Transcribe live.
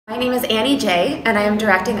name is Annie J, and I am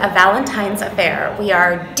directing A Valentine's Affair. We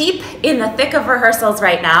are deep in the thick of rehearsals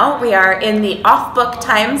right now. We are in the off-book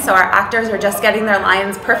time, so our actors are just getting their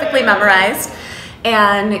lines perfectly memorized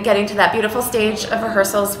and getting to that beautiful stage of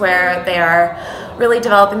rehearsals where they are really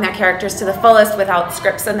developing their characters to the fullest without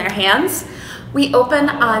scripts in their hands. We open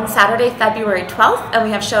on Saturday, February 12th, and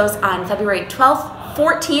we have shows on February 12th,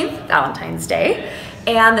 14th, Valentine's Day,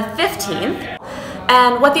 and the 15th.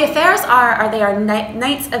 And what the affairs are they are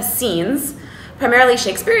nights of scenes, primarily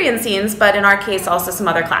Shakespearean scenes, but in our case also some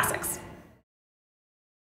other classics.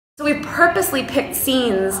 So we purposely picked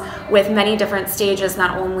scenes with many different stages,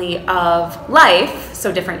 not only of life,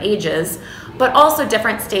 so different ages, but also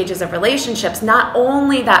different stages of relationships, not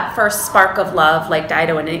only that first spark of love like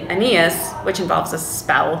Dido and Aeneas, which involves a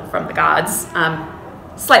spell from the gods,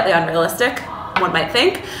 slightly unrealistic, one might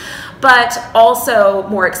think, but also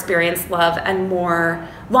more experienced love and more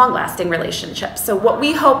long-lasting relationships. So what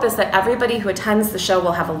we hope is that everybody who attends the show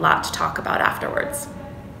will have a lot to talk about afterwards.